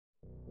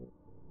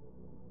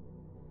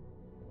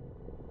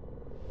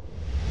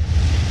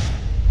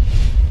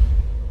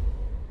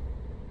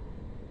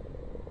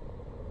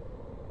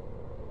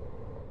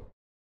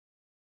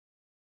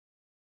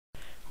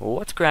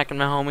cracking,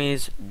 my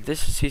homies?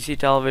 This is CC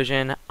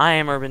Television. I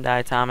am Urban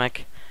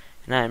Diatomik,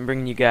 and I am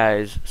bringing you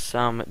guys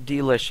some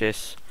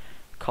delicious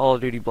Call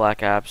of Duty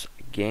Black Ops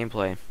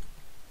gameplay.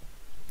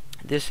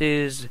 This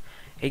is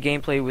a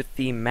gameplay with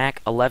the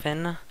Mac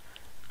 11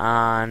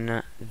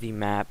 on the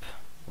map.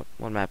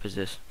 What map is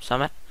this?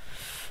 Summit?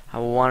 I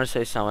want to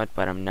say Summit,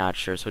 but I'm not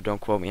sure, so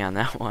don't quote me on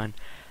that one.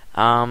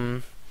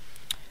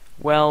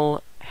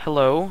 Well,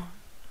 hello.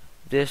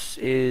 This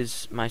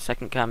is my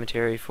second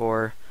commentary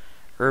for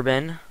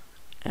Urban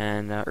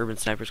and Urban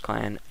Snipers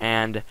Clan,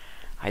 and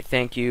I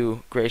thank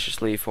you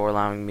graciously for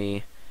allowing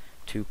me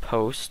to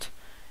post.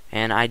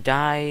 And I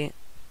die,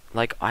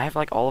 I have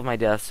all of my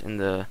deaths in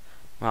the,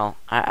 well,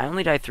 I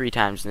only died 3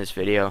 times in this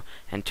video,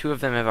 and 2 of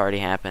them have already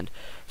happened.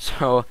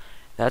 So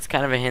that's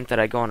kind of a hint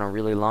that I go on a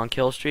really long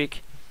kill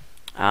streak.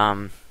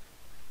 But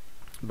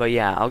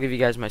yeah, I'll give you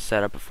guys my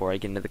setup before I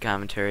get into the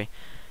commentary.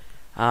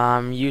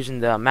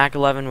 Using the Mac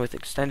 11 with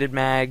extended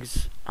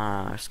mags,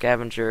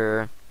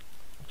 scavenger,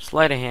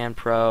 sleight of hand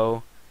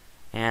pro,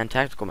 and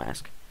tactical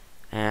mask.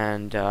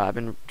 And I've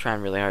been trying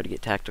really hard to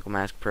get tactical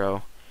mask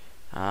pro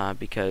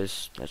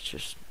because that's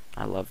just,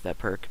 I love that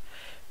perk.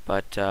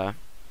 But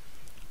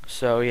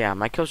so yeah,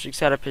 my kill streak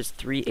setup is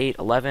 3, 8,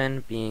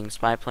 11, being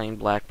spy plane,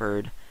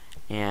 blackbird,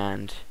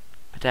 and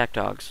attack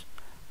dogs.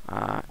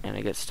 And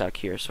I get stuck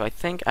here. So I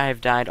think I have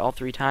died all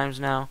 3 times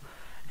now,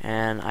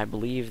 and I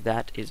believe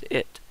that is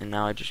it. And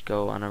now I just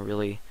go on a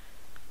really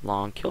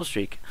long kill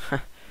streak.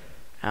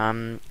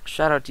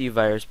 Shout out to you,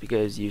 Virus,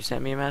 because you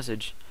sent me a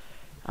message.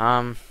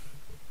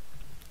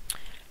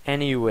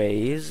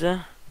 Anyways,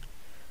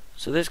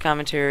 so this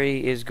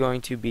commentary is going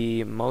to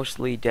be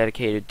mostly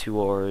dedicated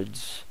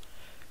towards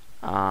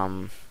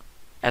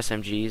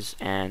SMGs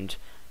and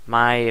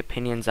my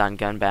opinions on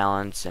gun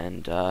balance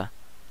and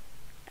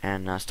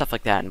stuff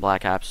like that in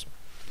Black Ops.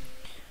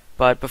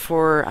 But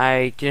before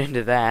I get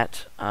into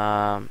that,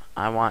 I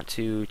want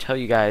to tell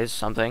you guys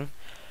something.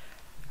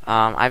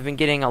 I've been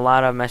getting a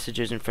lot of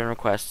messages and friend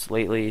requests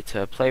lately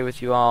to play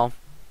with you all,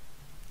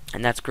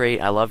 and that's great.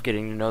 I love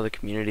getting to know the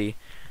community,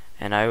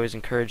 and I always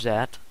encourage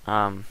that.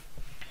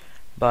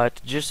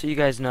 But just so you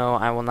guys know,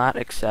 I will not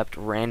accept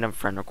random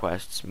friend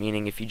requests.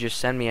 Meaning, if you just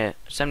send me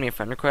a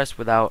friend request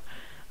without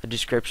a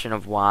description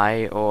of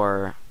why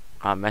or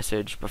a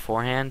message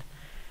beforehand,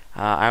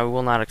 I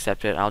will not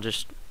accept it. I'll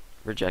just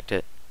reject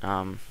it.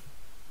 So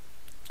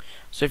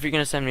if you're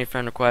gonna send me a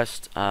friend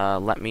request,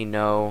 let me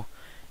know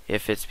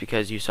if it's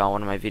because you saw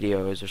one of my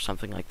videos or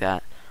something like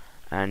that.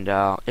 And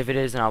if it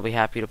is, then I'll be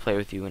happy to play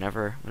with you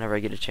whenever I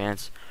get a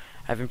chance.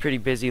 I've been pretty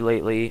busy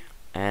lately,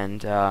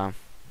 and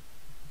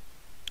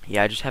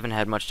yeah, I just haven't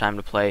had much time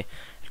to play.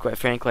 Quite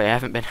frankly, I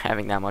haven't been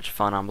having that much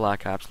fun on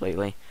Black Ops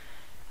lately.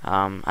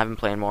 I've been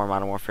playing more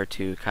Modern Warfare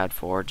 2, COD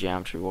 4,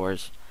 Geometry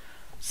Wars,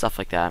 stuff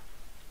like that.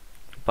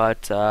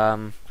 But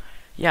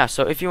yeah,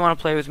 so if you want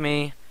to play with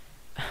me,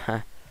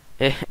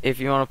 if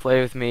you want to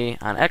play with me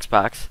on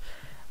Xbox,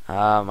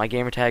 my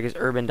gamer tag is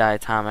Urban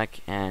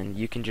Diatomik, and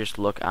you can just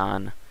look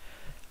on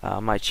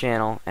my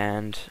channel,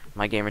 and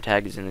my gamer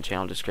tag is in the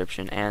channel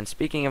description. And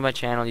speaking of my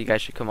channel, you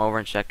guys should come over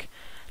and check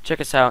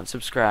us out and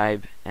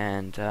subscribe,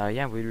 and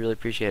yeah, we'd really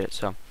appreciate it.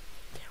 So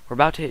we're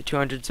about to hit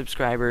 200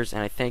 subscribers,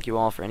 and I thank you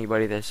all for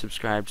anybody that's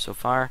subscribed so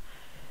far.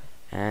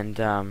 And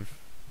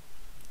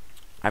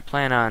I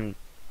plan on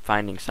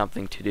finding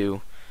something to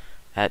do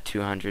at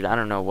 200. I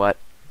don't know what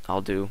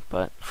I'll do,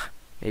 but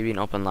maybe an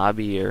open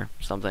lobby or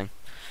something.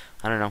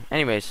 I don't know.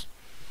 Anyways,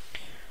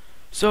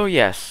 so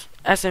yes,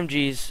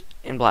 SMGs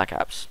in Black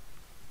Ops.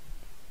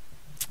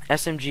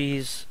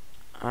 SMGs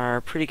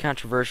are pretty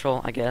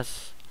controversial, I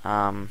guess.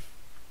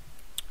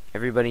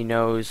 Everybody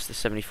knows the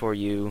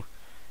 74U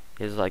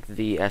is like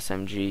the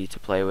SMG to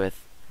play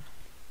with,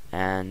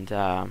 and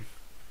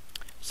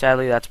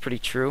sadly that's pretty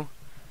true.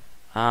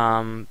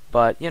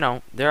 But you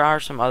know, there are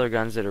some other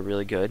guns that are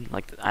really good.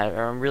 I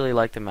really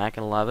like the Mac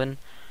 11.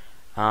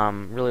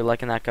 Really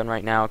liking that gun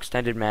right now.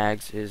 Extended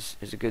mags is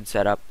a good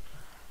setup.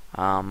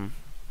 Other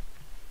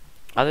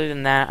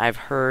than that, I've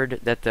heard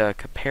that the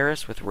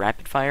Caparis with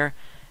rapid fire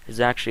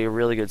is actually a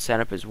really good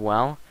setup as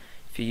well.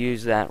 If you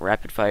use that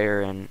rapid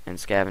fire and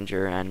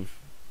scavenger and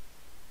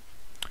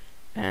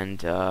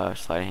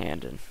sleight of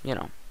hand, and you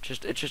know, it's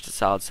just a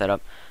solid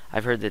setup.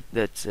 I've heard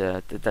that's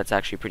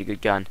actually a pretty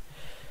good gun.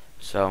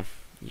 So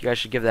you guys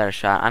should give that a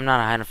shot. I'm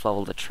not high enough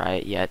level to try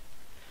it yet,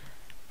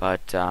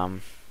 but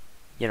you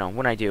know,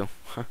 when I do,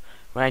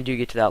 when I do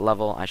get to that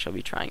level, I shall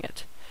be trying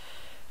it.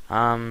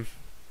 So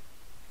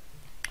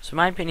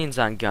my opinions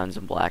on guns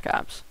in Black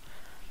Ops.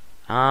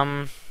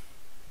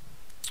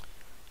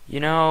 You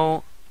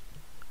know,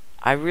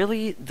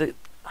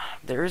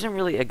 there isn't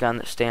really a gun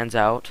that stands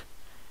out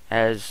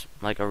as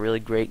like a really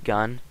great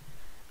gun.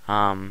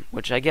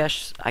 Which I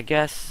guess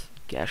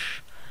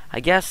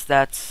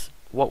that's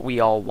what we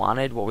all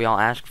wanted, what we all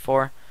asked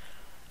for.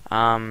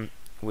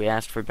 We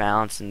asked for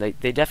balance, and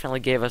they definitely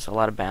gave us a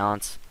lot of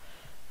balance.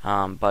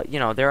 But you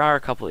know, there are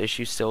a couple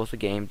issues still with the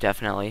game,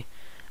 definitely.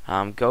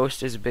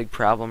 Ghost is a big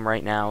problem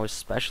right now,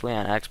 especially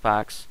on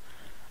Xbox.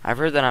 I've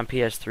heard that on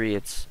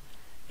PS3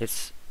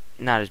 it's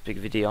not as big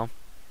of a deal.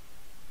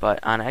 but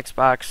on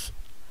Xbox,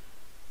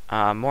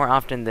 more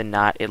often than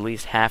not, at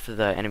least half of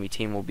the enemy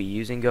team will be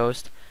using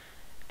Ghost,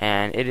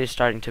 and it is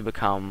starting to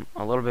become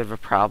a little bit of a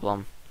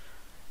problem.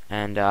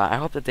 And I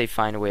hope that they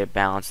find a way to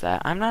balance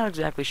that. I'm not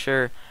exactly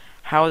sure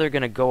how they're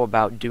going to go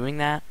about doing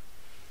that.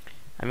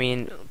 I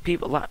mean,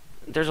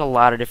 there's a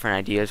lot of different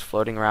ideas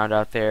floating around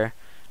out there,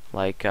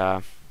 like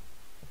I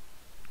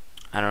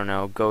don't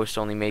know, Ghost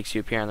only makes you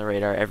appear on the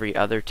radar every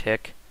other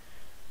tick,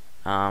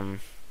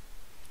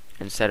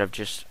 instead of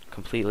just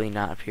completely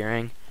not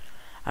appearing.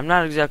 I'm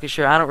not exactly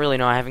sure. I don't really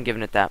know. I haven't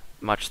given it that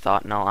much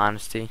thought, in all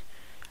honesty.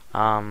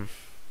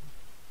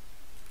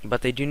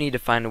 But they do need to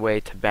find a way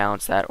to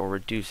balance that or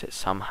reduce it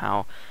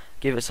somehow.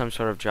 Give it some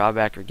sort of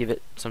drawback, or give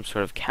it some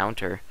sort of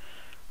counter,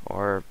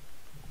 or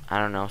I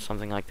don't know,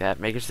 something like that.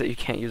 Make it so that you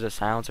can't use a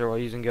silencer while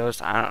using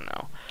Ghost. I don't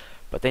know.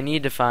 But they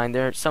need to find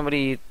there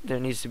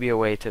needs to be a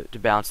way to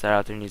balance that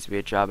out. There needs to be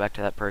a drawback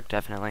to that perk,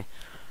 definitely.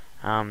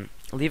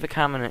 Leave a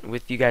comment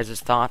with you guys'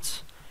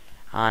 thoughts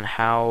on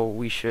how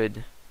they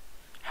should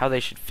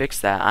fix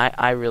that.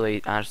 I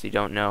really honestly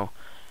don't know.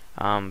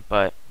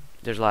 But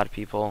there's a lot of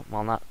people,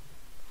 well, not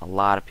a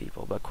lot of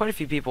people, but quite a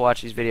few people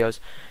watch these videos,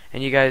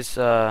 and you guys,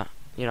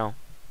 you know,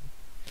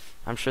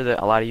 I'm sure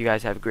that a lot of you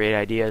guys have great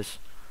ideas,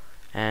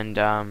 and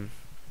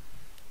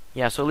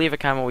yeah, so leave a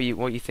comment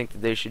what you think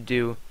that they should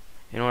do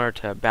in order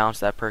to balance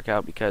that perk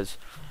out, because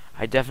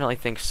I definitely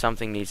think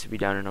something needs to be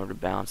done in order to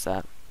balance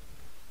that.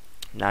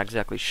 Not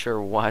exactly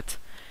sure what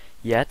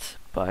yet,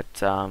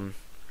 but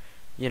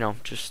you know,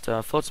 just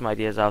float some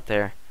ideas out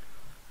there,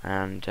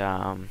 and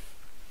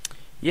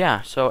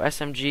yeah, so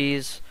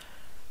SMGs.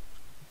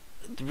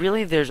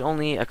 Really, there's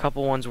only a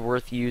couple ones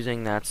worth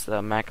using. That's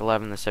the Mac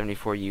 11, the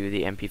 74U,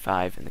 the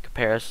MP5, and the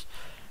Caparis.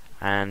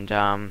 And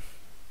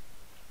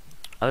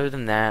other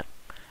than that,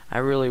 I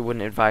really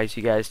wouldn't advise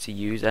you guys to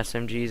use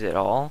SMGs at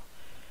all,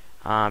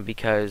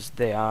 because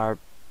they are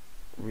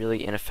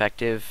really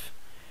ineffective.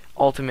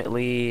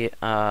 Ultimately,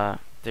 they're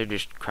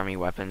just crummy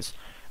weapons,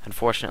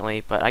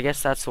 unfortunately. But I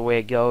guess that's the way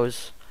it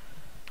goes.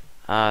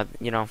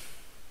 You know,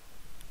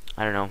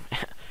 I don't know.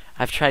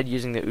 I've tried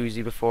using the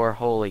Uzi before.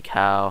 Holy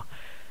cow.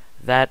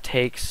 That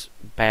takes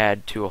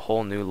bad to a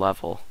whole new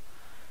level.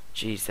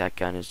 Jeez, that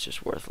gun is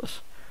just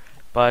worthless.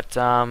 But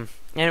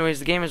anyways,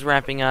 the game is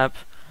wrapping up.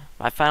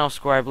 My final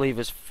score, I believe,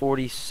 is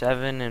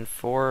 47 and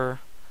 4,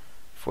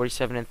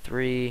 47 and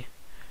 3,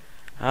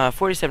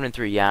 47 and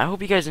 3. Yeah, I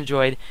hope you guys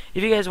enjoyed.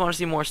 If you guys want to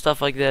see more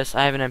stuff like this,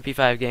 I have an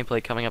MP5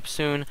 gameplay coming up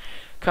soon.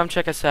 Come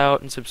check us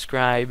out and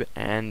subscribe.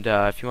 And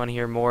if you want to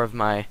hear more of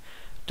my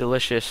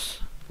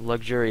delicious,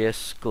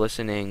 luxurious,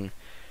 glistening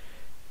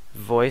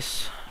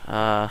voice,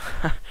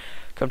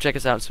 come check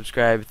us out and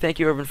subscribe. Thank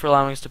you, Urban, for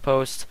allowing us to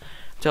post.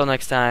 Until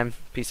next time,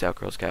 peace out,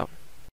 Girl Scout.